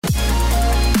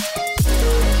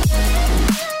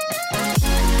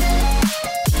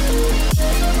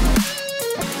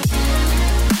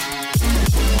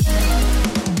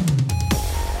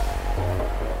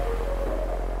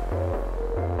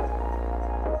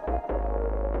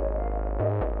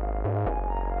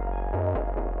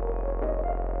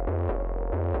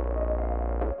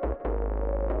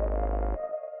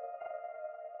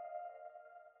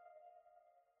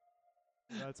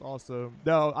That's awesome.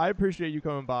 No, I appreciate you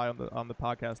coming by on the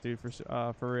podcast, dude.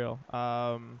 For real.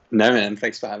 No, man.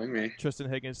 Thanks for having me. Tristan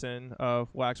Higginson of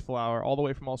Waxflower, all the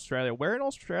way from Australia. Where in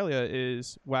Australia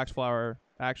is Waxflower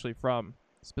actually from,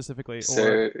 specifically? Or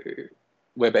So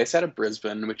we're based out of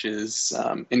Brisbane, which is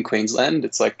in Queensland.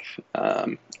 It's like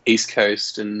east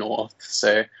coast and north.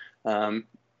 So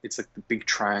it's like the big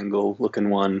triangle looking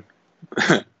one,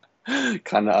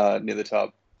 kind of near the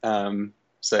top.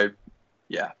 So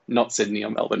yeah, not Sydney or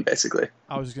Melbourne, basically.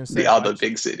 I was just gonna say The other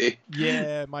big city.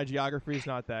 yeah, my geography is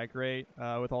not that great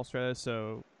with Australia,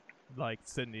 so like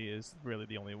Sydney is really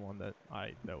the only one that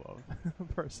I know of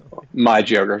personally. My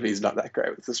geography is not that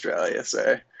great with Australia,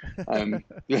 so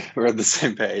we're on the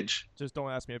same page. Just don't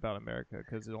ask me about America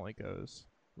because it only goes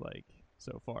like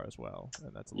so far as well,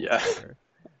 and that's a little Yeah, longer.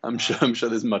 I'm sure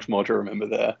there's much more to remember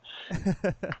there.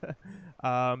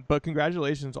 But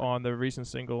congratulations on the recent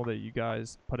single that you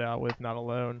guys put out with Not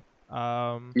Alone.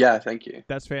 Yeah, thank you.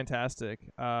 That's fantastic.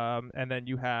 And then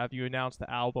you announced the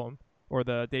album or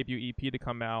the debut EP to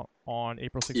come out on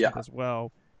April 16th as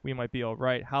well. We Might Be All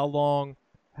Right. How long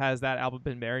has that album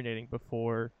been marinating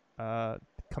before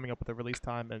coming up with a release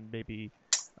time and maybe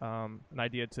an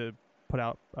idea to put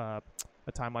out a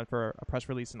timeline for a press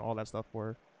release and all that stuff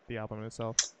for the album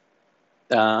itself?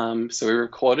 So we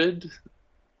recorded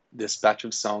this batch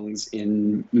of songs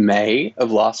in May of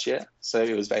last year. So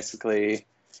it was basically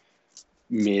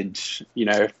mid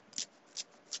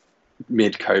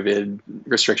COVID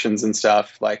restrictions and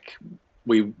stuff. Like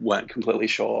we weren't completely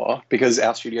sure because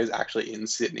our studio is actually in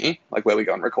Sydney, like where we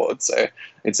go and record. So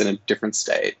it's in a different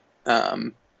state.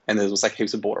 And there was like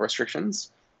heaps of border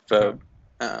restrictions for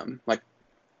like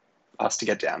us to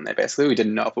get down there. Basically, we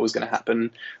didn't know if it was going to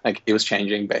happen. Like it was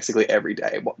changing basically every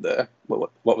day what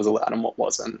was allowed and what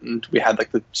wasn't. And we had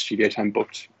like the studio time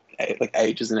booked like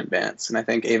ages in advance. And I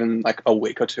think even like a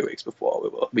week or 2 weeks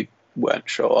before we weren't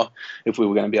sure if we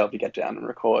were going to be able to get down and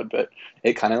record. But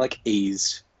it kind of like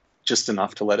eased just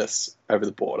enough to let us over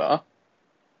the border.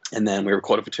 And then we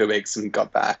recorded for 2 weeks and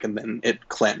got back, and then it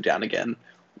clamped down again.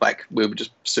 Like we were just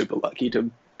super lucky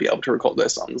to be able to record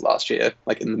those songs last year,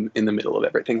 like in the middle of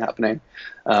everything happening.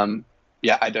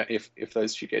 I don't if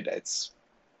those studio dates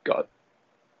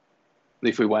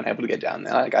if we weren't able to get down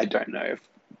there, like I don't know if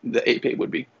the EP would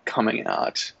be coming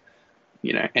out,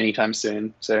 anytime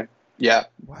soon. So yeah,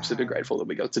 wow. Super grateful that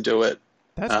we got to do it.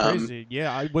 That's crazy.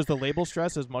 Yeah, was the label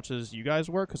stressed as much as you guys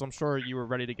were? Because I'm sure you were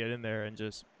ready to get in there and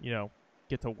just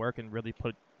get to work and really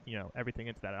put everything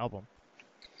into that album.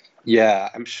 Yeah,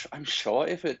 I'm sure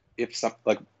if some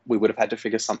like we would have had to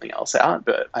figure something else out,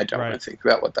 but I don't want to think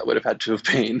about what that would have had to have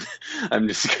been. I'm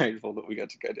just grateful that we got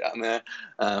to go down there.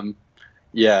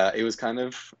 It was kind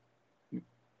of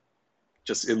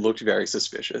just, it looked very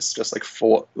suspicious, just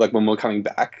like when we were coming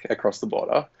back across the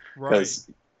border, because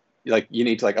like you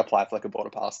need to like apply for like a border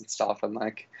pass and stuff, and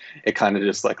like it kind of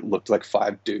just like looked like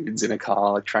 5 dudes in a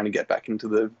car like trying to get back into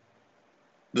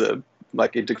the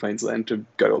like into Queensland to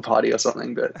go to a party or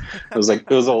something. But it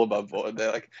was all above board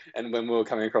there. Like, and when we were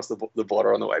coming across the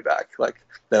border on the way back, like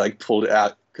they like pulled it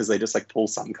out because they just like pull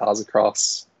some cars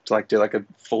across to like do like a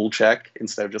full check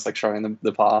instead of just like showing them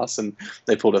the pass, and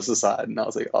they pulled us aside, and I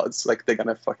was like, oh, it's like they're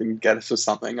gonna fucking get us for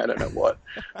something, I don't know what.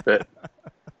 but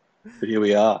here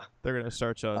we are. They're gonna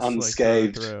search us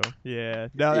unscathed. Like, through. Yeah,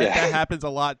 no, that happens a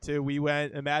lot too. We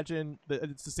went. Imagine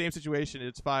it's the same situation.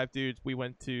 It's 5 dudes. We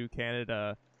went to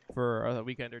Canada for a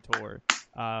weekender tour,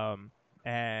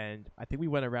 and I think we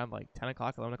went around like 10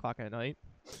 o'clock, 11 o'clock at night.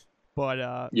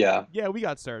 But we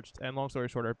got searched. And long story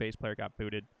short, our bass player got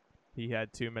booted. He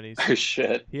had too many. Oh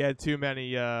shit! He had too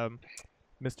many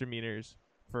misdemeanors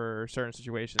for certain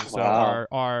situations. Wow.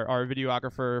 So our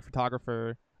videographer,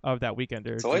 photographer of that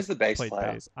weekender. It's always the bass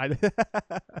player.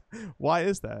 Why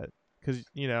is that? Because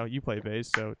you play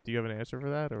bass. So do you have an answer for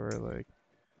that, or like?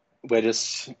 We're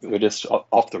just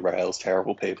off the rails,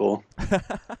 terrible people.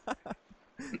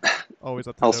 Always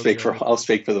up to I'll speak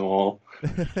for them all.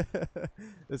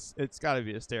 It's got to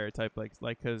be a stereotype, like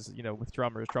because with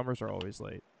drummers are always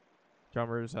late.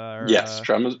 Drummers are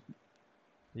drummers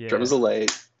are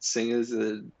late. Singers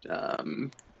are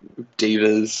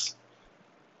divas.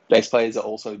 Bass players are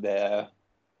also there,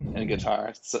 and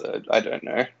guitarists. I don't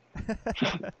know.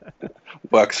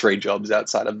 Work 3 jobs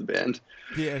outside of the band.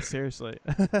 Yeah, seriously.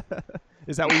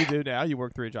 Is that what you do now? You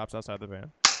work 3 jobs outside the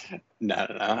band? No.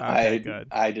 Okay,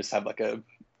 I just have like a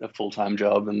full-time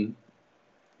job, and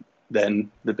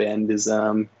then the band is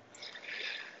on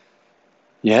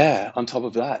top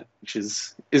of that, which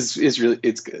is really,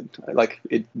 it's good. Like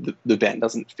the band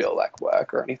doesn't feel like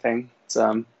work or anything.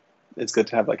 It's good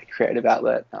to have like a creative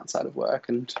outlet outside of work,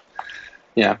 and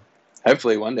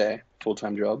hopefully one day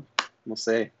full-time job. We'll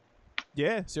see.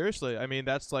 Yeah, seriously. I mean,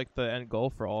 that's like the end goal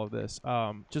for all of this.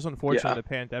 Just unfortunately, Yeah. the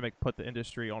pandemic put the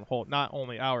industry on hold. Not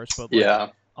only ours, but like Yeah.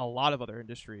 a lot of other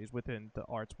industries within the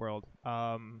arts world.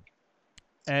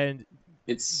 And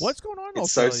It's what's going on in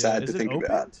so Australia? sad to Is it think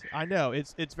about. opened? I know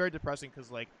it's very depressing because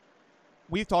like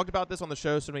we've talked about this on the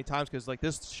show so many times because like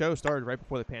this show started right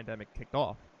before the pandemic kicked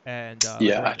off and like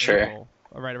Yeah, around true. April,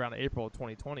 right around April of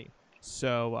 2020.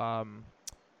 So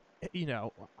you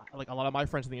know, like a lot of my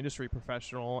friends in the industry,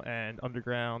 professional and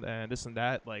underground and this and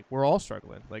that, like we're all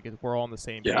struggling. Like we're all on the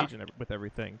same Yeah. page and with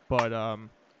everything. But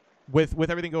with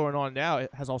everything going on now,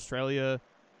 has Australia?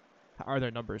 Are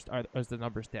their numbers? Is the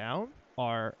numbers down?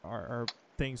 Are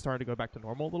things starting to go back to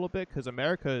normal a little bit? Because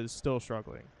America is still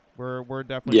struggling. We're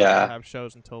definitely not Yeah. gonna have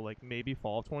shows until like maybe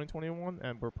fall of 2021,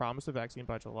 and we're promised a vaccine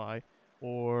by July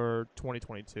or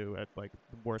 2022 at like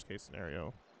the worst case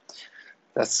scenario.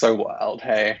 That's so wild,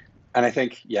 hey. And I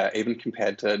think, yeah, even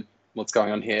compared to what's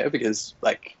going on here, because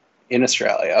like in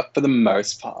Australia, for the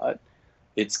most part,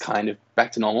 it's kind of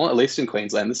back to normal. At least in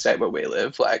Queensland, the state where we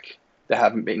live, like there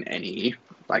haven't been any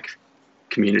like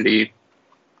community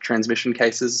transmission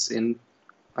cases in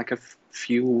like a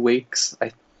few weeks,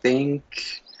 I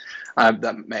think.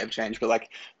 That may have changed, but like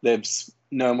there's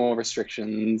no more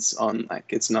restrictions on like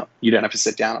it's not you don't have to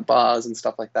sit down at bars and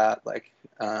stuff like that. Like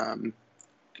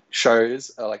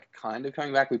shows are like kind of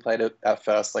coming back. We played our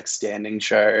first like standing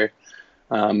show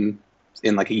in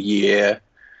like a year.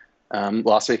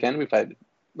 Last weekend we played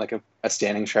like a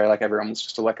standing show. Like everyone was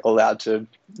just like allowed to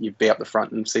you be up the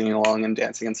front and singing along and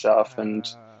dancing and stuff, and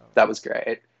that was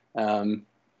great.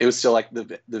 It was still like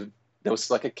there was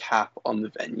like a cap on the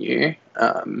venue,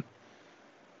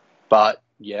 but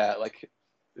yeah, like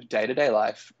day-to-day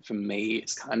life for me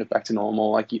is kind of back to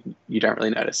normal. Like you don't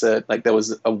really notice it. Like there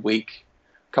was a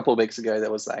couple of weeks ago,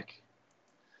 there was like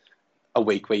a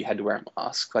week where you had to wear a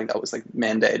mask. Like that was like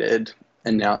mandated,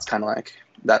 and now it's kind of like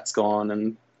that's gone.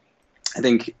 And I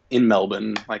think in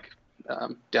Melbourne, like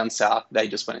down south, they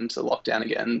just went into lockdown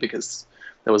again because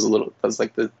there was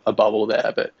like a bubble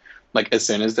there. But like as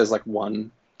soon as there's like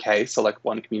one case or like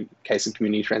one case of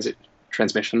community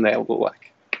transmission, they will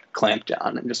like clamp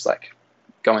down and just like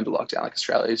go into lockdown. Like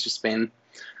Australia's just been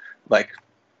like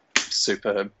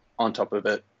super on top of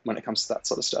it when it comes to that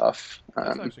sort of stuff.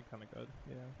 That's actually kind of good,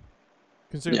 yeah.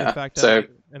 Considering Yeah, the fact that so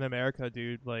in America,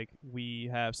 dude, like we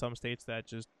have some states that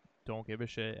just don't give a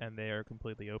shit and they are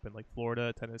completely open, like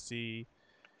Florida, Tennessee,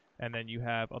 and then you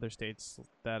have other states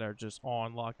that are just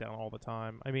on lockdown all the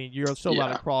time. I mean, you're still allowed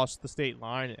to yeah, cross the state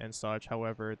line and such.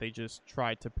 However, they just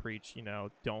try to preach, you know,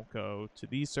 don't go to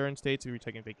these certain states if you're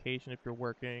taking vacation, if you're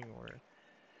working, or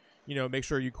you know, make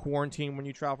sure you quarantine when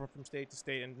you travel from state to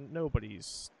state, and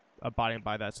nobody's abiding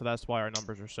by that. So that's why our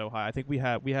numbers are so high. I think we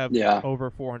have yeah.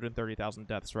 over 430,000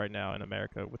 deaths right now in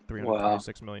America with Wow.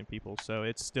 326 million people. So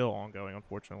it's still ongoing,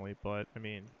 unfortunately. But I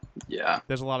mean, Yeah,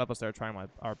 there's a lot of us that are trying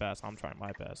our best. I'm trying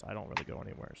my best. I don't really go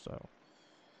anywhere, so.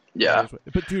 yeah.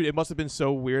 But dude, it must have been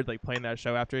so weird, like playing that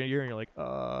show after a year, and you're like,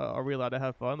 are we allowed to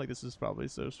have fun? Like, this is probably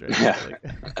so strange. Yeah.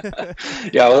 Like...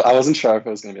 Yeah, I wasn't sure if it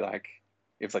was going to be like,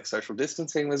 if like social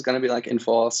distancing was going to be like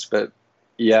enforced, but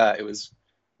yeah, it was,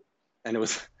 and it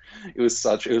was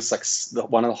like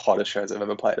one of the hottest shows I've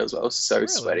ever played as well. It was so Really?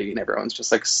 sweaty and everyone's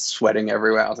just like sweating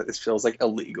everywhere. I was like, this feels like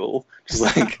illegal. Just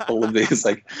like all of these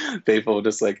like people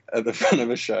just like at the front of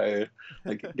a show,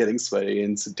 like getting sweaty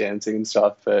and dancing and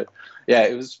stuff. But yeah,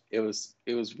 it was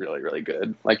really, really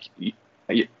good. Like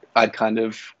I'd kind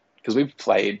of, because we've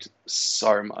played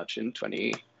so much in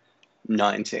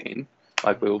 2019,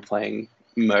 like we were playing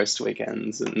most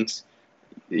weekends and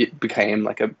it became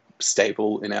like a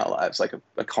staple in our lives, like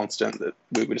a constant that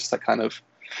we were just like kind of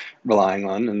relying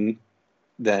on. And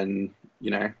then,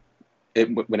 you know,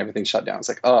 when everything shut down, it's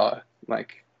like, I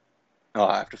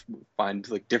have to find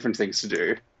like different things to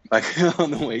do like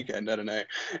on the weekend. I don't know.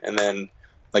 And then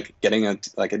like getting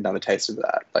another taste of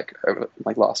that, like over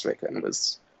like last weekend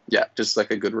was, yeah, just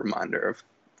like a good reminder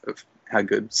of how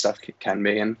good stuff can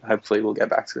be. And hopefully we'll get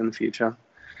back to it in the future.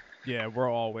 Yeah, we're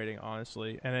all waiting,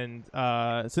 honestly. And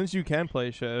then since you can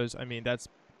play shows, I mean, that's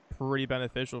pretty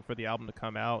beneficial for the album to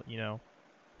come out, you know,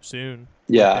 soon.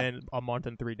 Yeah. Within a month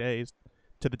and 3 days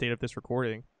to the date of this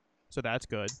recording. So that's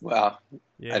good. Wow.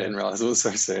 Yeah. I didn't realize it was so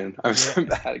soon. I'm so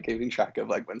bad at keeping track of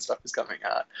like when stuff is coming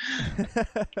out.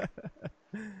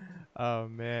 Oh,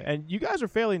 man. And you guys are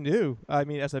fairly new. I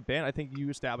mean, as a band, I think you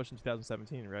established in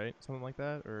 2017, right? Something like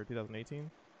that? Or 2018?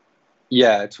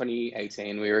 Yeah,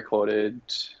 2018. We recorded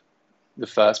the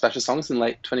first batch of songs in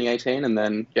late 2018 and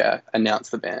then, yeah,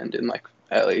 announced the band in like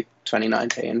early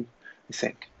 2019, I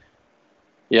think.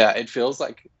 Yeah, it feels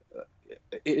like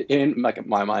in like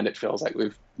my mind, it feels like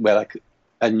we're like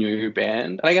a new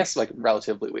band, and I guess like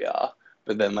relatively we are.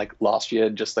 But then like last year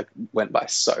just like went by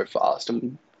so fast,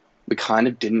 and we kind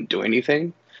of didn't do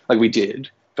anything. Like we did,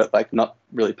 but like not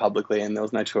really publicly, and there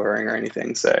was no touring or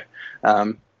anything. So,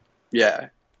 yeah,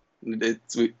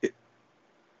 it's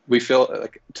we feel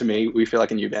like, to me, we feel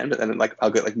like a new band, but then like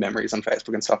I'll get like memories on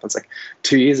Facebook and stuff. And it's like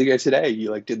 2 years ago today,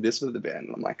 you like did this with the band.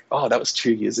 And I'm like, oh, that was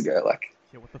 2 years ago. Like,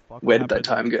 Yeah, what the fuck? where did that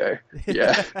time go?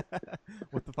 Yeah.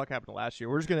 What the fuck happened last year?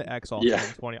 We're just gonna X off Yeah.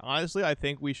 2020. Honestly, I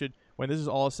think we should, when this is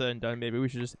all said and done, maybe we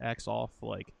should just X off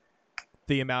like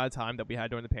the amount of time that we had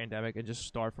during the pandemic and just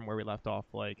start from where we left off.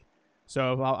 Like,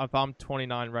 so if I'm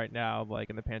 29 right now, like,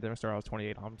 and the pandemic started, I was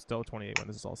 28. I'm still 28 when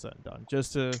this is all said and done.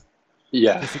 Just to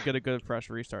get a good fresh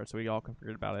restart, so we all can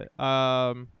forget about it.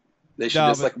 They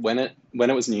should like when it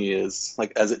was New Year's,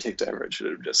 like as it ticked over, it should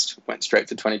have just went straight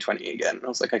to 2020 again. And I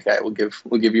was like, okay, we'll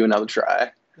give you another try.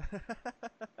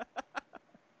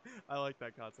 I like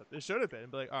that concept. It should have been,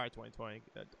 but like, all right, 2020.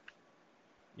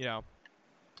 You know.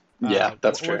 Yeah,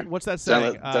 that's true. What's that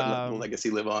saying? Don't let the legacy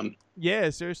live on.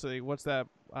 Yeah, seriously. What's that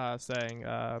saying?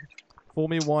 Fool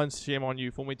me once, shame on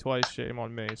you. Fool me twice, shame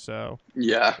on me. So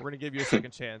yeah, we're gonna give you a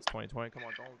second chance, 2020. Come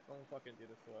on, don't fucking do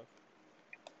this to us.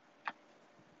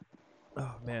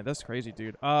 Oh man, that's crazy,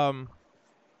 dude. And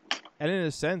in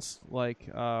a sense, like,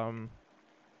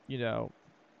 you know,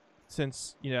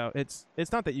 since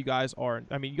it's not that you guys are.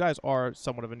 I mean, you guys are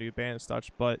somewhat of a new band and such,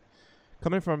 but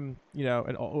coming from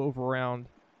an over-round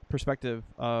perspective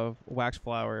of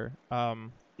Waxflower,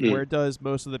 where does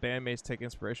most of the bandmates take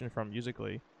inspiration from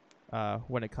musically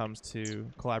when it comes to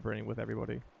collaborating with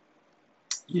everybody?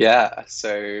 Yeah,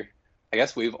 so I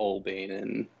guess we've all been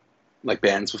in like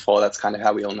bands before. That's kind of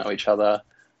how we all know each other,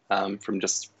 from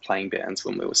just playing bands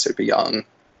when we were super young,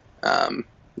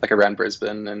 like around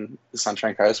Brisbane and the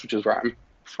Sunshine Coast, which is where I'm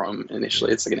from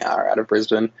initially. It's like an hour out of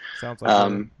Brisbane. Sounds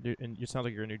like you sound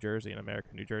like you're in New Jersey in America.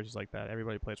 New Jersey's like that.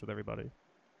 Everybody plays with everybody.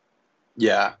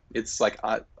 Yeah, it's like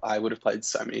I would have played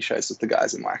so many shows with the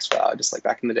guys in Waxflower just like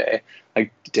back in the day.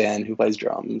 Like Dan, who plays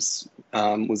drums,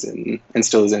 was in and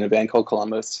still is in a band called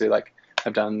Columbus, who like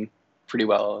have done pretty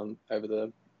well over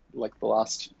the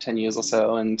last 10 years or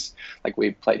so. And like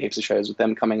we played heaps of shows with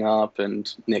them coming up.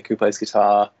 And Nick, who plays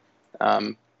guitar,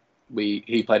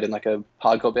 he played in like a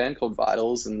hardcore band called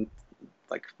Vitals, and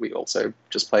like we also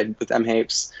just played with them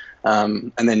heaps.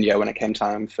 And then when it came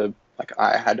time for like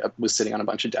I was sitting on a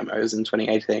bunch of demos in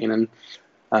 2018, and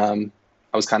I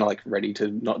was kind of like ready to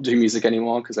not do music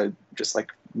anymore because I just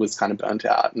like was kind of burnt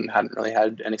out and hadn't really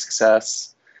had any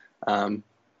success,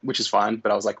 which is fine.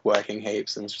 But I was like working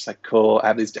heaps and was just like, cool, I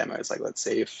have these demos. Like, let's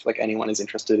see if like anyone is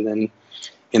interested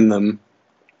in them.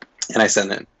 And I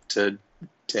sent it to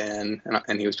Dan,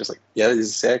 and he was just like, yeah, this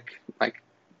is sick. Like,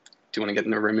 do you want to get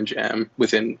in a room and jam?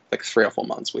 Within like 3 or 4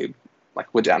 months, we're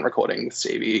down recording with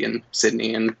Stevie and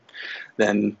Sydney, and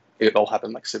then it all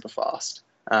happened like super fast.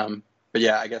 But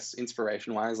yeah, I guess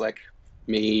inspiration wise, like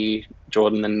me,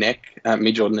 Jordan and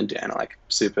Dan are like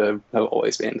have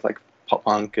always been like pop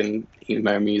punk and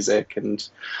emo music, and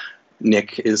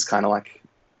Nick is kind of like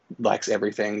likes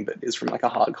everything but is from like a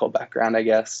hardcore background, I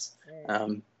guess.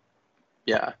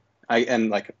 Yeah, and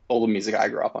like all the music I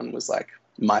grew up on was like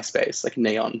MySpace, like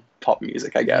neon pop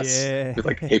music, I guess, with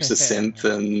like heaps of synth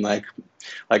and like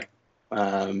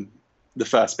the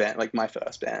first band, like my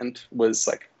first band was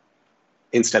like,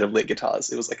 instead of lead guitars,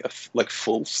 it was like a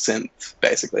full synth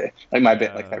basically. Like my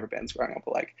band, like favorite bands growing up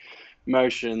were like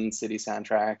Motion, City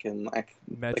Soundtrack, and like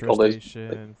Metro all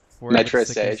Station, those Metro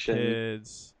Station,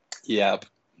 Kids. Yep,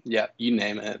 you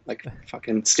name it. Like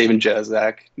fucking Steven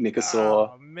Jerzak,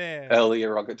 Nikasaur,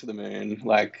 earlier Rocket to the Moon,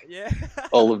 like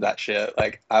all of that shit.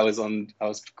 Like I was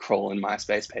crawling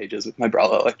MySpace pages with my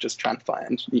brother, like just trying to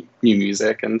find new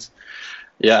music. And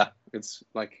yeah, it's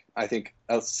like, I think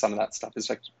some of that stuff is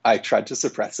like, I tried to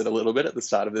suppress it a little bit at the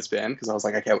start of this band because I was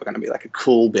like, okay, we're going to be like a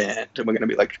cool band and we're going to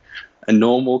be like a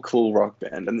normal cool rock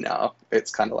band. And now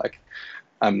it's kind of like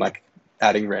I'm like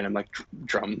adding random like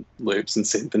drum loops and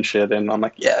synth and shit, and I'm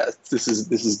like, yeah, this is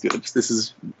good. This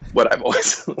is what I've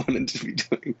always wanted to be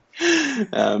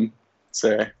doing.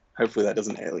 So hopefully that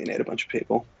doesn't alienate a bunch of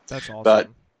people. That's awesome. But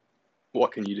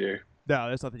what can you do? No,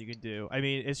 there's nothing you can do. I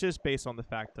mean, it's just based on the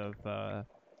fact of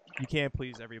you can't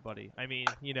please everybody. I mean,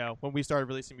 when we started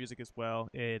releasing music as well,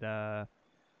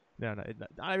 not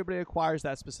everybody acquires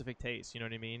that specific taste. You know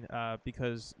what I mean?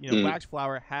 Because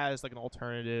Waxflower has like an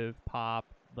alternative pop,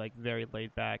 like very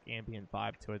laid back ambient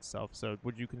vibe to itself. So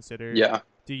would you consider? Yeah.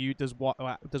 Does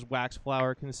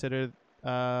Waxflower consider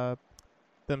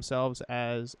themselves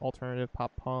as alternative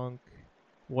pop punk?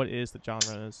 What is the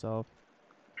genre in itself?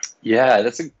 Yeah,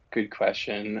 that's a good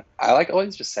question. I like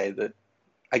always just say that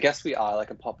I guess we are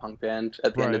like a pop punk band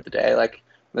at the end of Right. the day. Like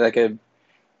we're like a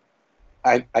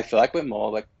I feel like we're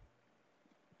more like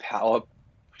power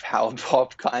power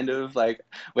pop kind of like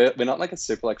we're not like a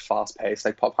super like fast paced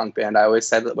like pop punk band. I always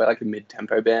say that we're like a mid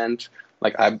tempo band.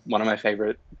 Like I one of my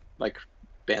favorite like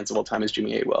bands of all time is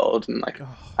Jimmy Eat World, and like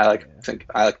Oh I like yeah. think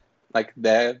I like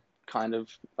they're kind of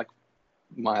like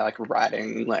my like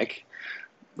writing like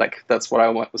that's what I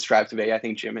want to strive to be. I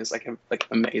think Jim is like a like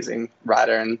amazing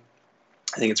writer, and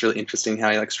I think it's really interesting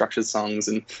how he like structures songs,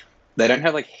 and they don't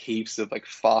have like heaps of like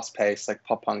fast paced like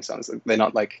pop punk songs. Like, they're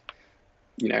not like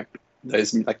you know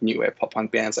those like new wave pop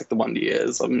punk bands like the Wonder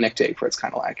Years or Neck Deep, where it's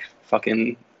kind of like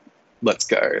fucking let's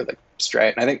go like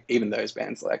straight. And I think even those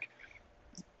bands like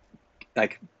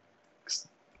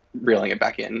reeling it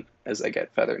back in as they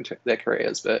get further into their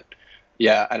careers. But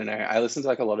yeah, I don't know. I listen to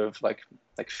like a lot of like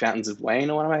Fountains of Wayne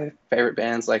are one of my favorite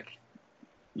bands. Like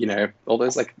all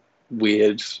those like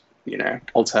weird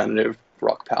alternative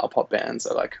rock power pop bands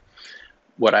are like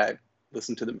what I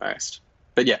listen to the most.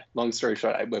 But yeah, long story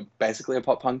short, we're basically a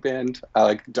pop punk band.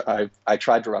 I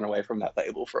tried to run away from that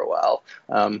label for a while,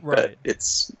 but Right.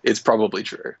 it's probably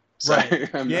true. So Right.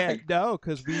 I'm Yeah, like, no,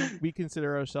 because we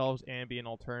consider ourselves ambient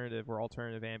alternative or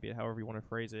alternative ambient, however you want to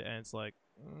phrase it, and it's like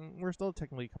we're still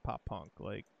technically pop punk.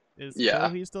 Like, is Kill yeah,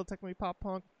 He still technically pop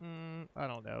punk? I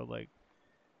don't know. Like,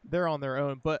 they're on their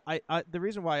own. But I the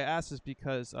reason why I asked is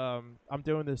because I'm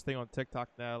doing this thing on TikTok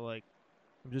now. Like,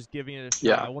 I'm just giving it a shot.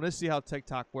 yeah, I want to see how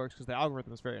TikTok works because the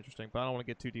algorithm is very interesting, but I don't want to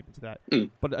get too deep into that. mm,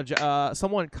 But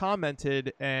someone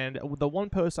commented, and the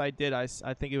one post I did, I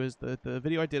think it was the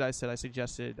video I did, I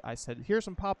said, here's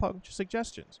some pop punk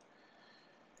suggestions.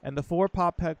 And the 4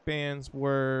 pop punk bands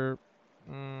were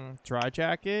Dry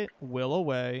Jacket, Will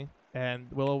Away,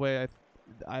 and Will Away,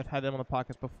 I've had them on the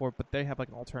podcast before, but they have like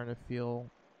an alternative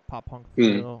feel, pop punk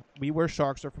mm, feel. We Were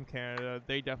Sharks are from Canada.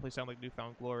 They definitely sound like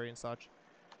Newfound Glory and such.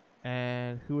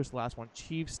 And who was the last one?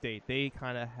 Chief State. They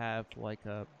kind of have like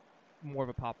a more of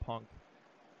a pop punk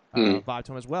mm, vibe to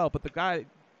them as well. But the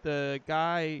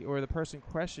guy or the person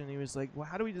questioned, he was like, "Well,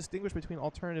 how do we distinguish between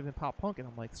alternative and pop punk?" And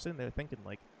I'm like sitting there thinking,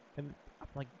 like, and I'm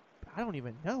like, I don't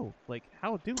even know. Like,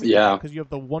 how do we know? yeah, Because you have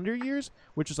the Wonder Years,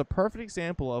 which is a perfect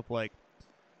example of like,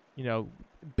 you know,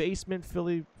 basement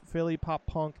Philly pop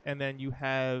punk, and then you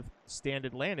have Stand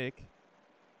Atlantic,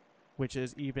 which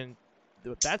is even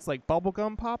that's like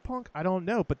bubblegum pop punk. I don't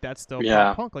know, but that's still pop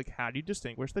yeah. punk. Like, how do you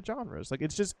distinguish the genres? Like,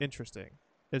 it's just interesting.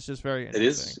 It's just very It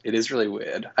interesting. is. It is really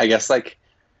weird. I guess like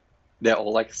they're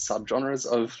all like subgenres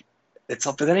of it's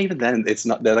not. But then even then, it's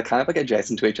not. They're kind of like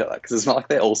adjacent to each other because it's not like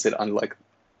they all sit under like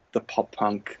the pop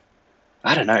punk.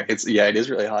 I don't know. It's yeah. It is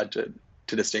really hard to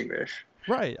distinguish.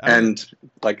 Right. I mean, And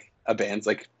like a band's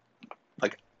like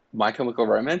My Chemical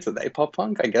Romance, are they pop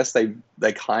punk? I guess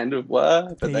they kind of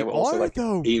were, but they they were also are like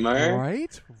though, emo.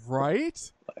 right?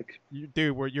 Right? Like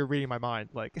Dude, you're reading my mind.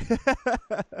 Like,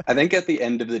 I think at the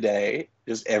end of the day,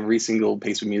 just every single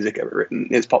piece of music ever written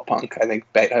is pop punk. I think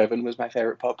Beethoven was my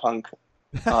favorite pop punk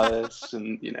artist,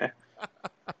 and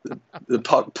the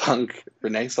pop punk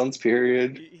Renaissance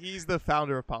period. he's the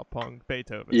founder of pop punk,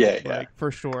 Beethoven. Yeah, yeah. Like,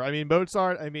 for sure. I mean,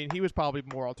 Mozart. I mean, he was probably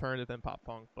more alternative than pop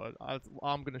punk, but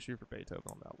I'm gonna shoot for Beethoven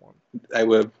on that one. They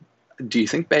were. Do you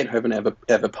think Beethoven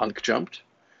ever punk jumped?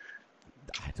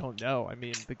 I don't know. I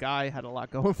mean, the guy had a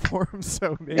lot going for him,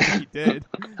 so maybe he did.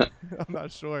 I'm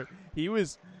not sure. He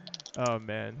was. Oh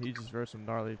man, he just wrote some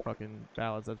gnarly fucking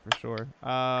ballads. That's for sure.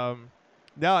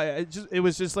 No, it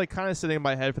was just like kind of sitting in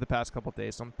my head for the past couple of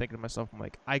days. So I'm thinking to myself, I'm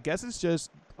like, I guess it's just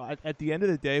at the end of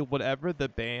the day, whatever the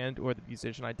band or the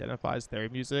musician identifies their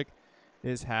music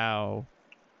is how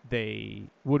they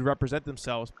would represent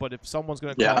themselves. But if someone's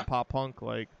gonna call Yeah, them pop punk,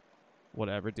 like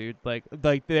whatever, dude. Like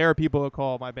there are people who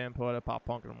call my band Poeta pop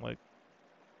punk, and I'm like,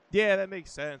 yeah, that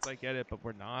makes sense. I get it, but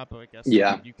we're not. But I guess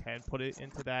yeah. you can put it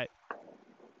into that.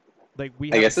 Like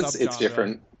we I have a guess it's subgenre.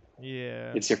 different.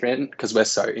 Yeah. It's different because we're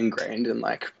so ingrained in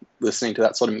like listening to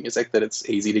that sort of music that it's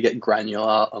easy to get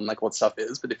granular on like what stuff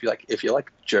is. But if you're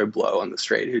like Joe Blow on the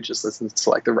street who just listens to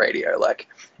like the radio, like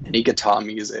any guitar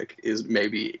music is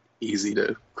maybe easy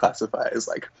to classify as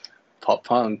like pop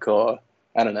punk or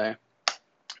I don't know.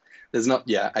 There's not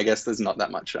yeah, I guess there's not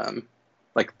that much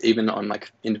like even on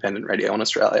like independent radio in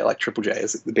Australia, like Triple J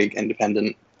is the big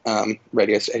independent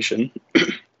radio station.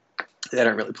 They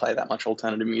don't really play that much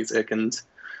alternative music, and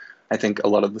I think a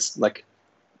lot of this like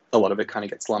a lot of it kind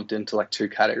of gets lumped into like two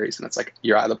categories, and it's like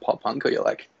you're either pop punk or you're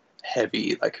like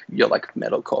heavy, like you're like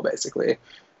metalcore basically.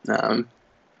 Um,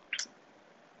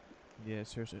 Yeah,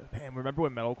 seriously. Man, remember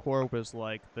when metalcore was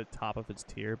like the top of its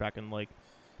tier back in like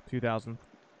 2013,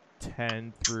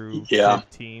 10 through Yeah.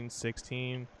 15,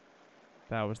 16.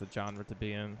 That was the genre to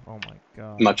be in. Oh my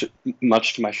god.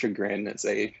 Much to my chagrin, as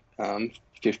a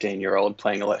 15-year-old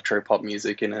playing electro pop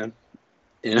music in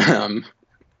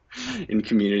in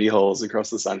community halls across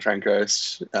the Sunshine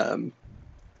Coast,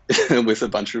 with a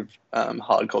bunch of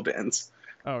hardcore bands.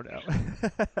 Oh no.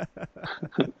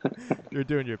 You're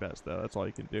doing your best though. That's all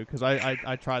you can do. Because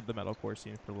I tried the metalcore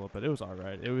scene for a little bit. It was all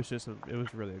right. It was just it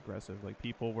was really aggressive. Like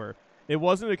people were. It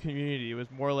wasn't a community. It was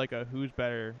more like a who's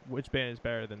better, which band is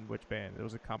better than which band. It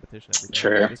was a competition every day.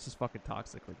 Sure. Like, this is fucking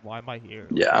toxic. Like why am I here?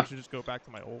 Like, Yeah. I should just go back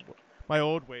to my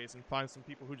old ways and find some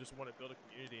people who just want to build a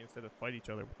community instead of fight each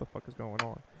other. What the fuck is going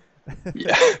on?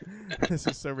 Yeah. This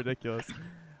is so ridiculous.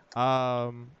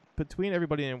 Between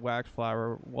everybody in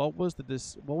Waxflower, what was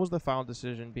the final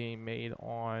decision being made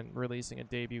on releasing a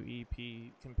debut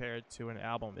EP compared to an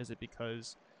album? Is it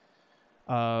because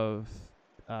of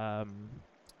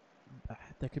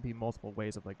there could be multiple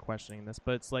ways of like questioning this,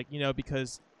 but it's like, you know,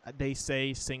 because they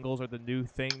say singles are the new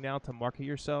thing now to market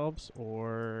yourselves,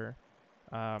 or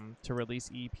to release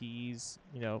EPs,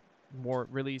 you know,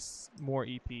 release more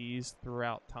EPs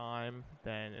throughout time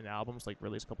than an album's, like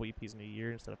release a couple EPs in a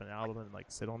year instead of an album and like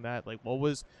sit on that. Like, what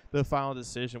was the final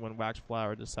decision when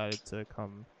Waxflower decided to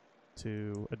come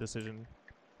to a decision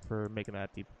for making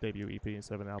that debut EP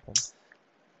instead of an album?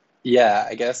 Yeah,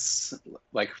 I guess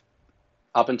like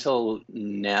up until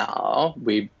now,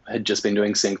 we had just been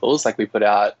doing singles. Like we put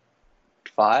out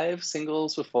 5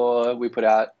 singles before we put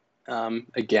out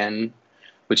Again,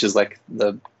 which is like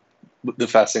the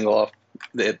first single off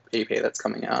the EP that's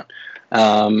coming out.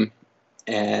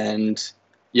 And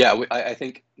yeah, I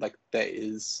think like there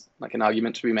is like an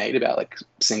argument to be made about like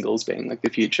singles being like the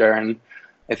future, and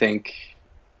I think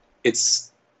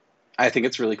it's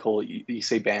really cool. You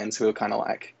see bands who are kind of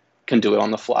like can do it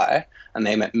on the fly, and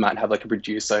they might have like a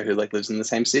producer who like lives in the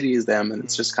same city as them, and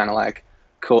it's just kind of like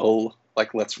cool.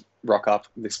 Like, let's rock up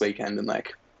this weekend and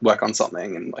like work on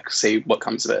something and like see what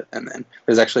comes of it. And then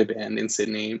there's actually a band in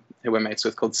Sydney who we're mates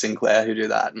with called Sinclair who do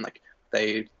that, and like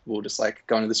they will just like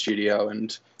go into the studio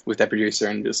and with their producer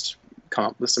and just come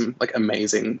up with some like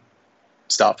amazing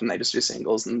stuff, and they just do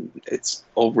singles, and it's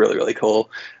all really, really cool.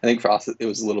 I think for us it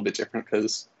was a little bit different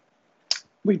because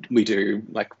we do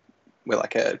like, we're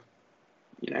like a,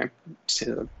 you know,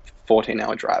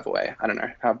 14-hour drive away. I don't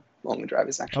know how long the drive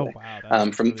is actually. Oh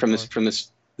wow, from really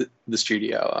the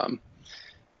studio,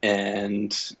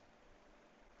 and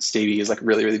Stevie is like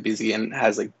really, really busy and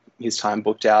has like his time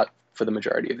booked out for the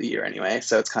majority of the year anyway.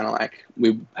 So it's kind of like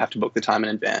we have to book the time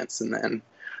in advance and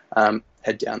then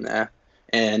head down there.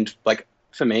 And like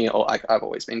for me, I've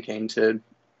always been keen to,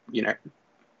 you know,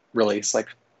 release like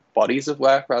bodies of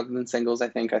work rather than singles. I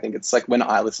think it's like when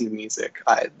I listen to music,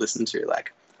 I listen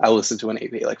to an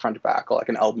EP like front to back, or like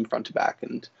an album front to back,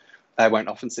 and I won't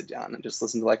often sit down and just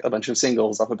listen to like a bunch of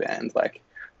singles off a band. Like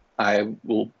I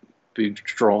will be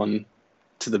drawn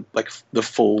to the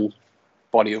full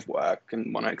body of work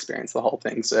and want to experience the whole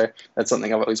thing. So that's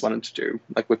something I've always wanted to do,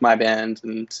 like with my band.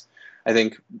 And I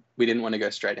think we didn't want to go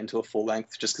straight into a full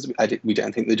length just because we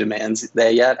don't think the demand's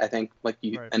there yet. I think like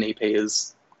an EP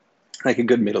is like a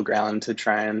good middle ground to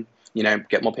try and, you know,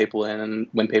 get more people in, and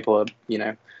when people are, you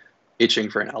know, itching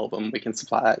for an album, we can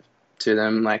supply it to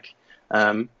them. Like,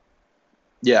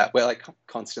 yeah, we're like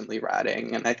constantly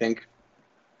writing, and I think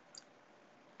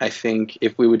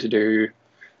if we were to do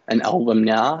an album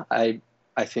now, I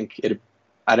think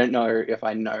I don't know if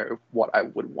I know what I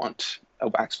would want a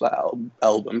Waxflower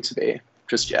album to be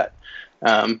just yet,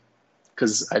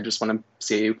 because I just want to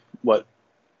see what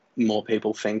more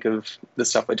people think of the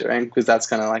stuff we're doing, because that's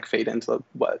going to like feed into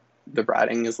what the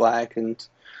writing is like. And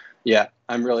yeah,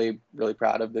 I'm really, really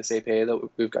proud of this EP that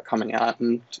we've got coming out,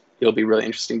 and it'll be really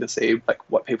interesting to see like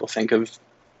what people think of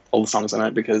all the songs on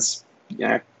it, because, you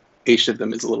know, each of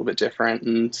them is a little bit different.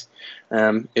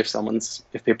 And if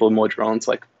people are more drawn to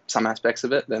like some aspects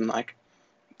of it, then like,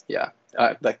 yeah,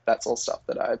 like that's all stuff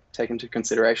that I take into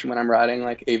consideration when I'm writing.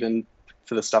 Like even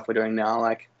for the stuff we're doing now,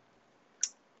 like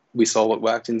we saw what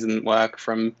worked and didn't work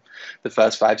from the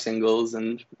first 5 singles,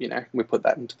 and, you know, we put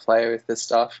that into play with this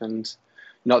stuff. And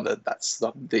not that that's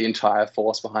the entire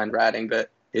force behind writing, but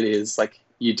it is like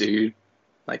you do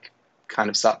like kind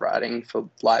of start writing for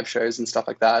live shows and stuff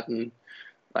like that. And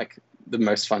like the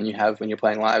most fun you have when you're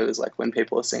playing live is like when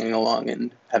people are singing along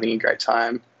and having a great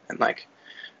time. And like,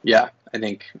 yeah, I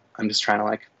think I'm just trying to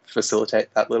like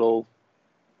facilitate that little,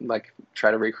 like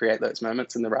try to recreate those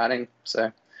moments in the writing.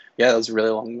 So yeah, that was a really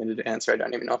long-winded answer. I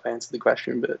don't even know if I answered the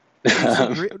question, but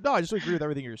I just agree with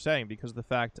everything you're saying, because the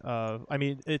fact of, I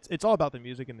mean, it's all about the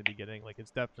music in the beginning. Like,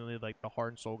 it's definitely like the heart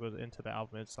and soul goes into the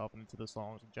album itself and into the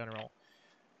songs in general.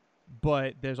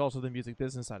 but there's also the music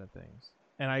business side of things.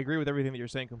 And I agree with everything that you're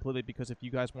saying completely, because if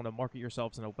you guys want to market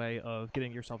yourselves in a way of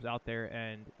getting yourselves out there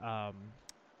and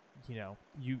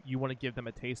you want to give them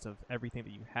a taste of everything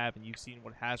that you have, and you've seen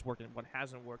what has worked and what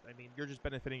hasn't worked. I mean, you're just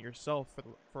benefiting yourself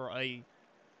for a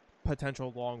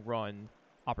potential long run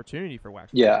opportunity for Waxflower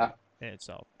Yeah. in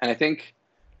itself. And I think,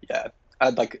 yeah,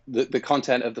 I'd like the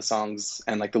content of the songs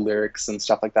and like the lyrics and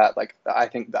stuff like that. Like, I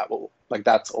think that will, like,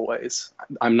 that's always,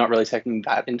 I'm not really taking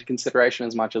that into consideration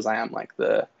as much as I am like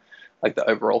the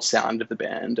overall sound of the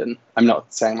band. And I'm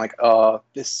not saying like, oh,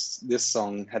 this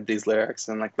song had these lyrics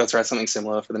and like let's write something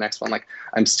similar for the next one. Like,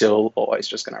 I'm still always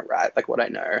just gonna write like what I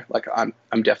know. Like, I'm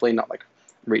definitely not like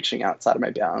reaching outside of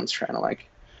my bounds, trying to like,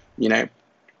 you know,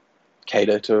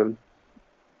 cater to,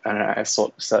 I don't know, a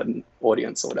certain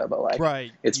audience or whatever. Like,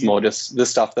 Right. it's more just the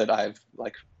stuff that I've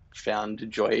like found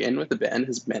joy in with the band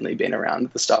has mainly been around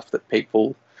the stuff that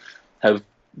people have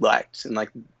liked, and like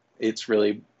it's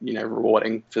really, you know,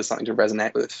 rewarding for something to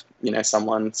resonate with, you know,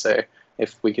 someone. So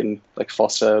if we can like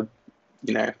foster,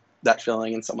 you know, that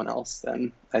feeling in someone else,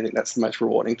 then I think that's the most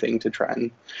rewarding thing to try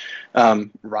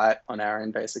and write on our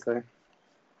end, basically.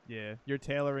 Yeah, you're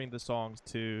tailoring the songs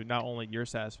to not only your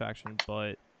satisfaction,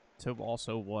 but to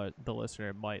also what the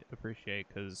listener might appreciate,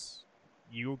 because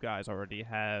you guys already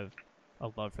have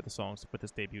a love for the songs with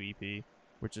this debut EP,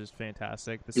 which is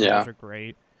fantastic. The singles Yeah. are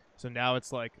great. So now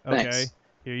it's like, okay, Thanks.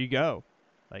 here you go.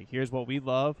 Like, here's what we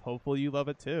love. Hopefully you love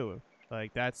it too.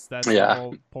 Like, that's the Yeah.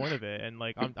 whole point of it. And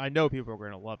like, I know people are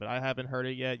going to love it. I haven't heard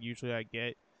it yet. Usually I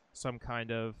get some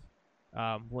kind of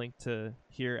link to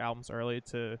hear albums early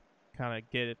to kind of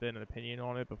get an opinion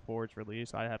on it before it's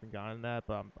released. I haven't gotten that,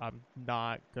 but I'm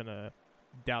not gonna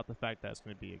doubt the fact that it's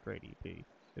going to be a great EP.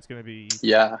 It's going to be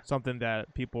Yeah. something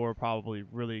that people are probably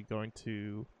really going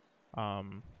to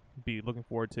be looking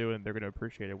forward to, and they're going to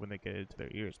appreciate it when they get it to their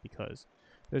ears, because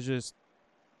there's just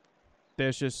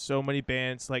so many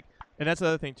bands like, and that's the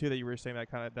other thing too that you were saying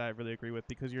that I really agree with,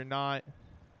 because you're not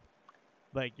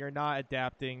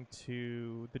adapting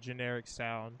to the generic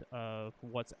sound of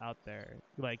what's out there.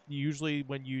 Like, usually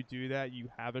when you do that, you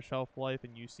have a shelf life,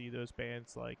 and you see those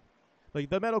bands like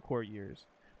the metalcore years.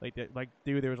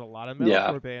 Dude, there was a lot of Yeah.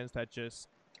 metalcore bands that just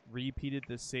repeated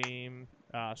the same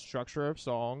structure of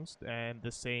songs and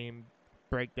the same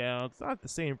breakdowns. Not the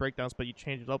same breakdowns, but you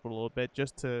change it up a little bit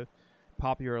just to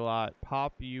popularize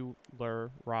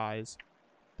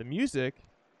the music,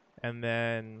 and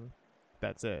then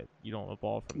that's it. You don't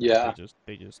evolve from that. Yeah.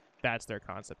 They just that's their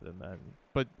concept. And then,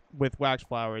 but with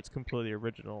Waxflower, it's completely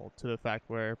original to the fact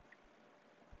where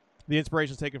the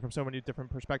inspiration is taken from so many different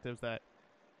perspectives that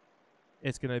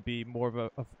it's going to be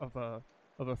more of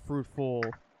a fruitful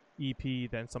EP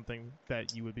than something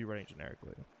that you would be writing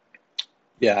generically.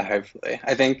 Yeah, hopefully.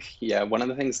 I think, yeah, one of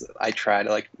the things that I try to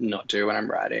like not do when I'm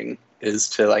writing is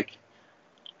to like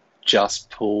just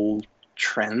pull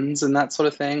trends and that sort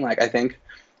of thing. Like, I think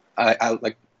I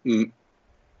like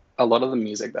a lot of the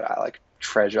music that I like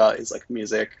treasure is like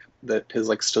music that has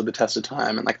like stood the test of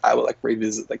time, and like I will like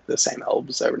revisit like the same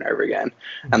albums over and over again.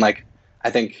 Mm-hmm. And like, I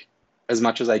think as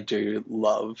much as I do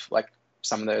love like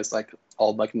some of those like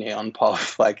old like neon pop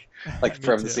like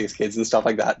Forever the Six Kids and stuff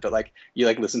like that, but like you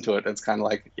like listen to it and it's kind of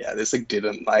like, yeah, this like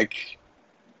didn't like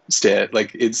stare,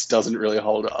 like it doesn't really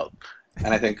hold up.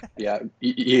 And I think, yeah,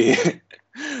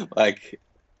 like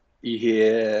you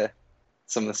hear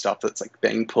some of the stuff that's like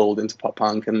being pulled into pop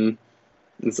punk, and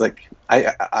it's like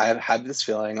I had this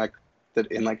feeling like that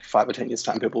in like 5 or 10 years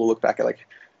time people will look back at like,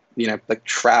 you know, like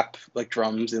trap like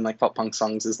drums in like pop punk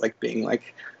songs as like being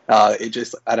like it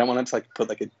just, I don't want it to like put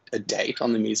like a date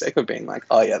on the music of being like,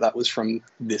 oh yeah, that was from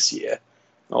this year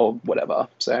or whatever.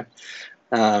 So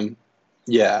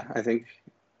yeah, I think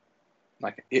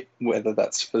like it, whether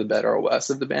that's for the better or worse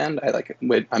of the band,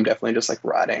 I'm definitely just like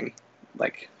writing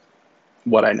like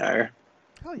what I know.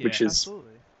 Hell yeah, which is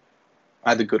absolutely.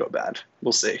 either good or bad.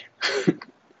 We'll see.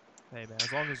 Hey man,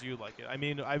 as long as you like it. I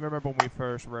mean, I remember when we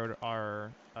first wrote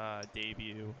our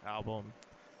debut album,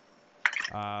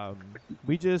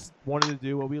 we just wanted to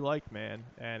do what we liked, man,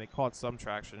 and it caught some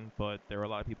traction. But there were a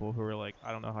lot of people who were like,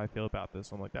 "I don't know how I feel about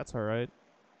this." I'm like, "That's all right.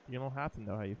 You don't have to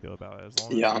know how you feel about it, as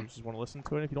long as Yeah. you just want to listen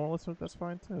to it. If you don't want to listen to it, that's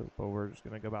fine too. But we're just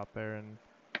gonna go out there and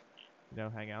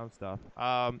hang out and stuff."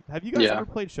 Have you guys Yeah. ever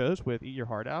played shows with Eat Your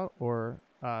Heart Out, or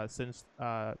since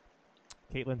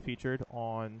Caitlin featured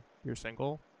on your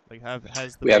single? Like,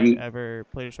 has the We band haven't. ever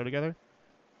played a show together?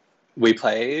 We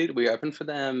opened for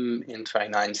them in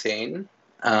 2019,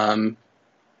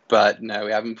 but no,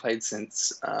 we haven't played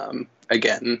since.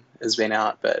 Again, has been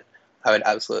out, but I would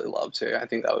absolutely love to. I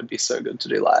think that would be so good to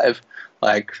do live.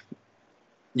 Like,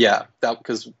 yeah, that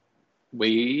because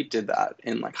we did that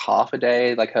in like half a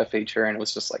day, like her feature, and it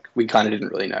was just like we kind of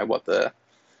didn't really know what the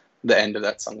end of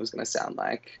that song was going to sound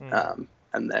like.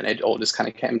 And then it all just kind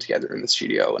of came together in the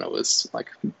studio, and it was like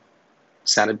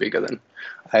sounded bigger than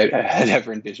I had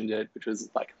ever envisioned it, which was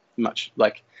like much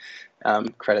like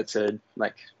credit to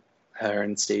like her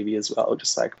and Stevie as well.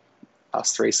 Just like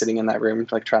us three sitting in that room,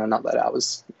 like trying to knock that out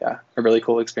was a really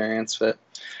cool experience. But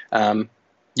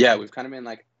we've kind of been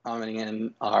like arming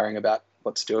and ahhing about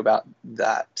what to do about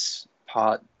that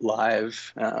part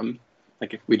live.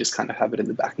 Like if we just kind of have it in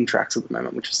the backing tracks at the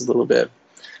moment, which is a little bit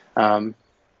odd,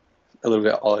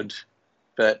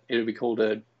 but it would be cool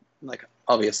to like,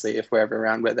 obviously if we're ever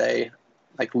around where they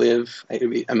like live, it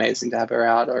would be amazing to have her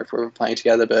out, or if we were playing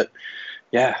together. But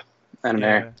I don't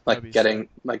know, like getting sick.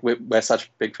 Like we're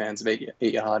such big fans of Eat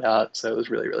Your Heart Out, so it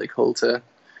was really, really cool to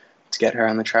get her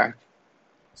on the track.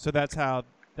 So that's how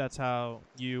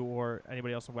you or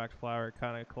anybody else in Waxflower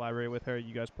kind of collaborated with her.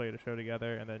 You guys played a show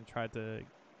together and then tried to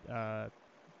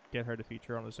get her to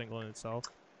feature on the single in itself.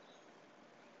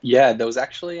 Yeah, there was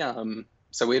actually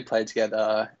so we had played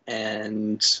together,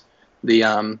 and the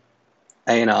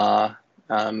A&R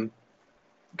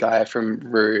guy from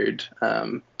Rude,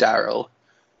 Daryl,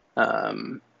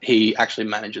 he actually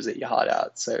manages Eat Your Heart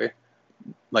Out. So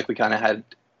like we kind of had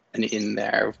an in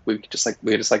there. We just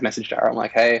messaged Daryl. I'm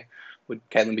like, hey, would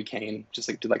Caitlin be keen? Just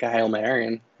like do like a Hail Mary,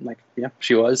 and like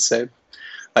she was. So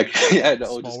like it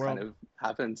all just kind of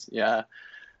happens. Yeah.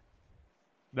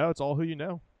 No, it's all who you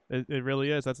know. It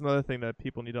really is. That's another thing that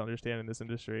people need to understand in this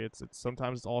industry. It's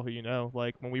sometimes it's all who you know.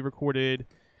 Like when we recorded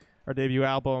our debut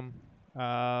album,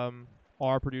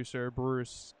 our producer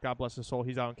Bruce, God bless his soul,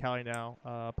 he's out in Cali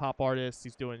now. Pop artist,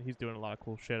 he's doing a lot of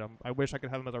cool shit. I wish I could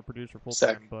have him as our producer full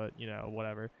time, but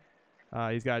whatever.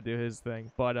 He's got to do his thing.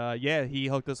 But he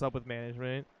hooked us up with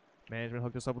management. Management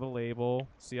hooked us up with a label,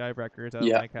 CI Records out of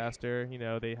Lancaster.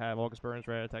 They have August Burns,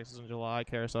 Red, Texas in July,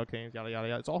 Carousel Kings, yada yada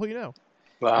yada. It's all who you know.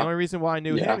 Wow. The only reason why I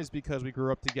knew him is because we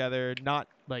grew up together, not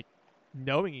like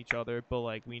knowing each other, but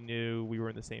like we knew we were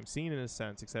in the same scene in a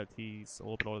sense, except he's a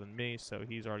little bit older than me, so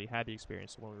he's already had the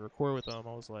experience. So when we recorded with him,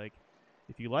 I was like,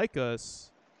 if you like us,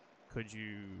 could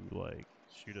you like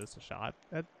shoot us a shot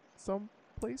at some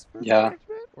place for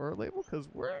management or a label? Because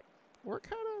we're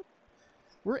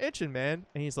itching, man.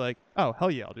 And he's like, oh, hell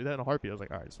yeah, I'll do that in a heartbeat. I was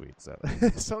like, all right, sweet. So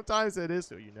sometimes it is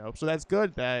who you know. So that's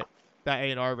good that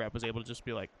A&R rep was able to just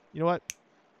be like, you know what?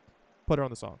 Put her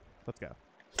on the song. Let's go.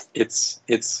 It's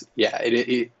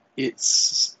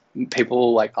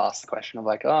people like ask the question of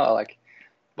like, oh, like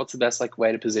what's the best like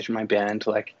way to position my band to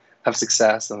like have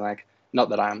success? And like, not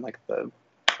that I'm like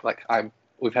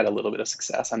we've had a little bit of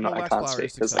success. I can't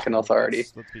speak as like an authority.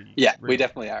 We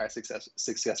definitely are a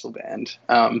successful band.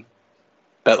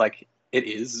 But like it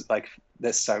is like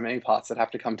there's so many parts that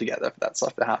have to come together for that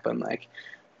stuff to happen. Like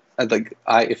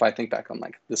if I think back on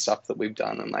like the stuff that we've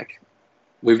done, and like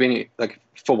we've been like,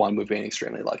 for one, we've been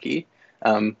extremely lucky,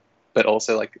 but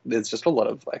also like there's just a lot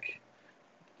of like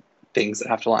things that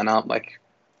have to line up. Like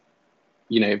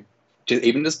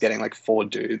even just getting like 4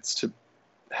 dudes to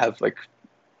have like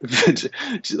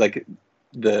like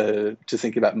to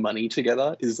think about money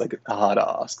together is like a harder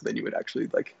ask than you would actually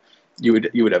like you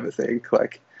would ever think.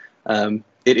 Like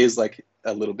it is like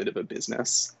a little bit of a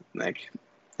business, like,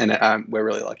 and we're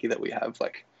really lucky that we have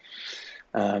like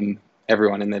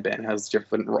everyone in their band has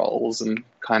different roles and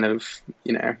kind of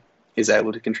is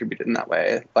able to contribute in that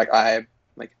way. Like I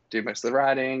like do most of the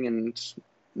writing, and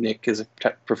Nick is a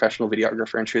professional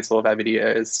videographer and shoots all of our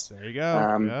videos. There you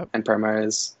go. And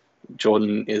promos.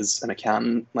 Jordan is an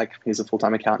accountant, like he's a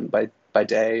full-time accountant by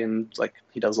day, and like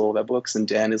he does all of our books. And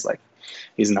Dan is like,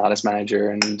 he's an artist manager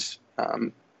and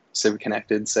super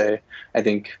connected. So I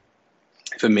think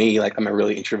for me, like I'm a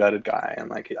really introverted guy, and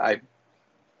like I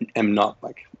am not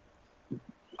like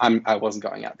I wasn't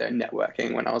going out there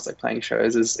networking when I was like playing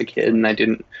shows as a kid, and I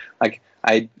didn't like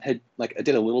I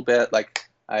did a little bit. Like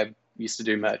I used to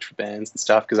do merch for bands and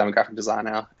stuff because I'm a graphic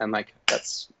designer, and like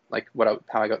that's like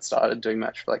how I got started doing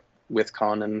merch for like with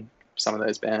Con and some of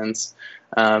those bands.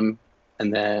 And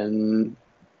then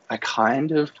I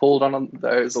kind of pulled on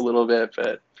those a little bit,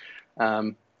 but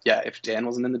if Dan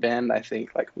wasn't in the band, I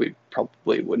think like we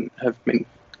probably wouldn't have been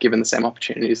given the same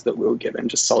opportunities that we were given,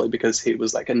 just solely because he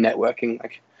was like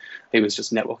he was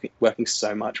just working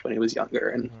so much when he was younger,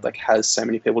 and like has so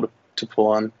many people to pull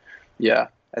on. I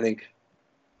think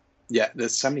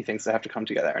there's so many things that have to come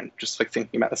together, and just like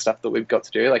thinking about the stuff that we've got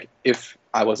to do, like if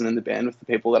I wasn't in the band with the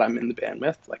people that I'm in the band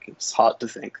with, like it's hard to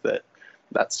think that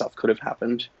stuff could have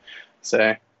happened.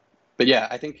 So but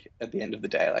I think at the end of the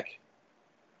day, like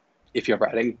if you're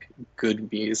writing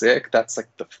good music, that's like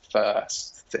the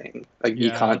first thing. Like you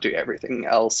Yeah, can't do everything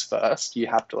else first. You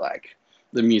have to like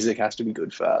the music has to be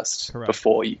good first correct.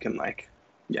 before you can like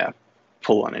yeah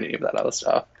pull on any of that other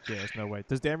stuff. Yeah, there's no way.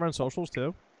 Does Dan run socials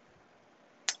too?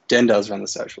 Dan does run the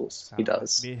socials. He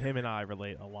does. Him and I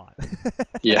relate a lot.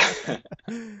 Yeah.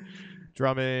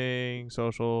 Drumming,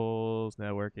 socials,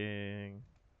 networking.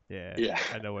 Yeah, Yeah.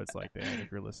 I know what it's like, Dan.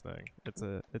 If you're listening, it's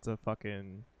a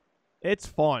fucking, it's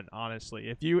fun, honestly.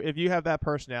 If you have that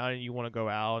personality and you want to go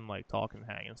out and like talk and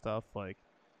hang and stuff, like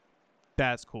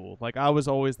that's cool. Like I was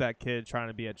always that kid trying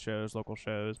to be at shows, local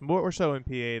shows, more so in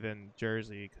PA than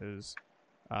Jersey, because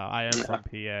I am from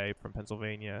PA, from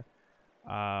Pennsylvania.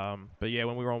 But yeah,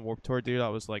 when we were on Warped Tour, dude, I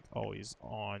was like always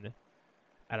on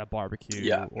at a barbecue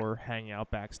Yeah. or hanging out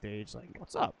backstage, like,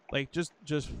 what's up? Like just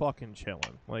fucking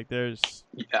chilling. Like there's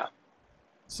Yeah.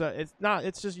 so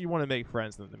it's just you want to make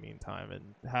friends in the meantime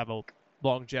and have a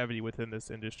longevity within this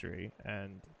industry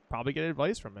and probably get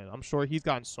advice from it. I'm sure he's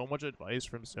gotten so much advice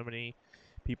from so many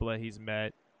people that he's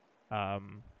met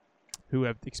who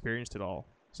have experienced it all.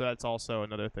 So that's also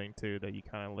another thing too that you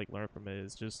kind of like learn from it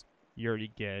is just you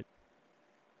already get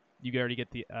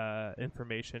the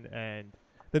information and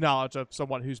the knowledge of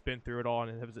someone who's been through it all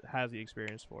and has the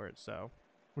experience for it. So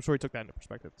I'm sure he took that into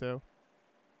perspective too.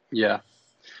 Yeah.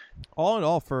 All in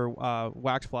all, for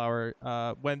Waxflower,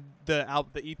 when the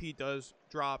EP does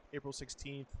drop April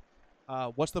 16th,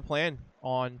 what's the plan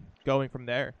on going from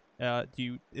there?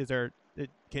 Is there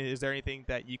anything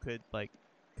that you could like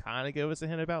kind of give us a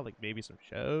hint about, like maybe some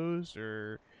shows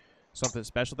or something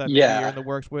special that maybe you're in the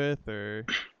works with, or?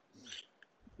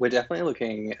 We're definitely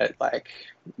looking at like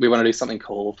we want to do something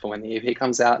cool for when the EP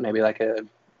comes out, maybe like a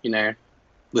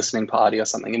listening party or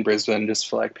something in Brisbane, just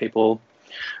for like people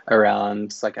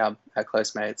around, like our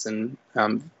close mates and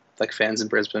like fans in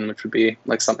Brisbane, which would be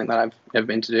like something that I've never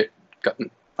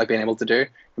been able to do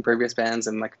in previous bands,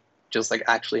 and like just like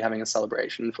actually having a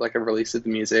celebration for like a release of the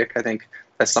music. I think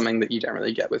that's something that you don't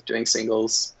really get with doing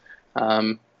singles.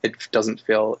 It doesn't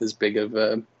feel as big of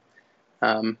a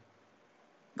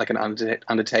like an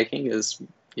undertaking as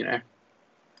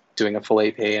doing a full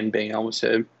EP and being able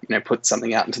to put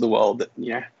something out into the world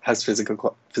that has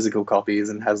physical copies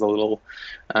and has a little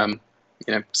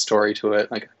story to it,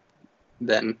 like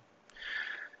then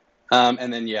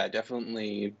and then yeah,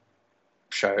 definitely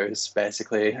shows.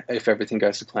 Basically, if everything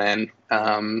goes to plan,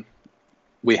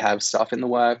 we have stuff in the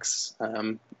works,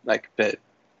 but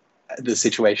the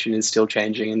situation is still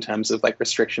changing in terms of like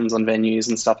restrictions on venues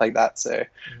and stuff like that, so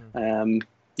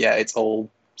yeah, it's all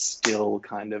still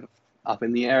kind of up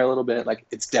in the air a little bit. Like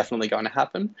it's definitely going to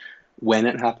happen. When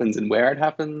it happens and where it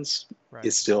happens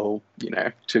is still,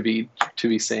 to be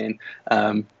seen.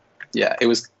 Yeah, it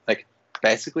was like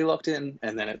basically locked in,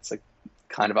 and then it's like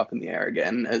kind of up in the air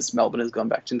again as Melbourne has gone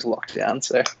back into lockdown.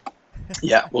 So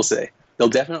yeah, we'll see. There'll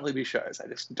definitely be shows. I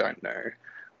just don't know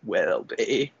where they'll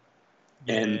be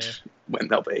and when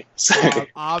they'll be. So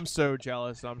I'm so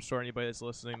jealous. I'm sure anybody that's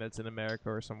listening that's in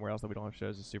America or somewhere else that we don't have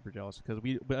shows is super jealous, because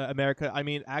America, I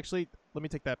mean, actually, let me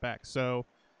take that back. So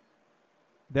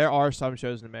there are some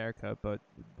shows in America, but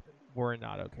we're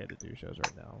not okay to do shows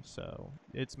right now. So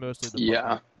it's mostly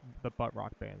the butt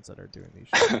rock bands that are doing these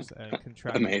shows and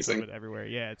contracting to it everywhere.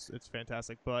 Yeah, it's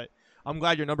fantastic. But I'm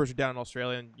glad your numbers are down in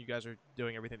Australia and you guys are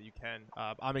doing everything that you can.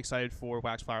 I'm excited for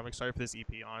Waxflower. I'm excited for this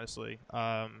EP, honestly.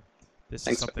 This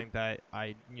is something that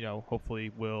I,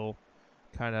 hopefully will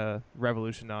kind of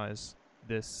revolutionize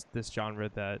this genre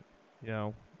that,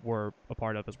 we're a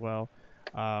part of as well.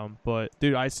 But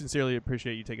dude, I sincerely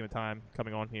appreciate you taking the time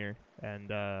coming on here, and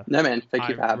no man, thank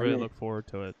you for having me. I really look forward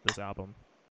to it. This album.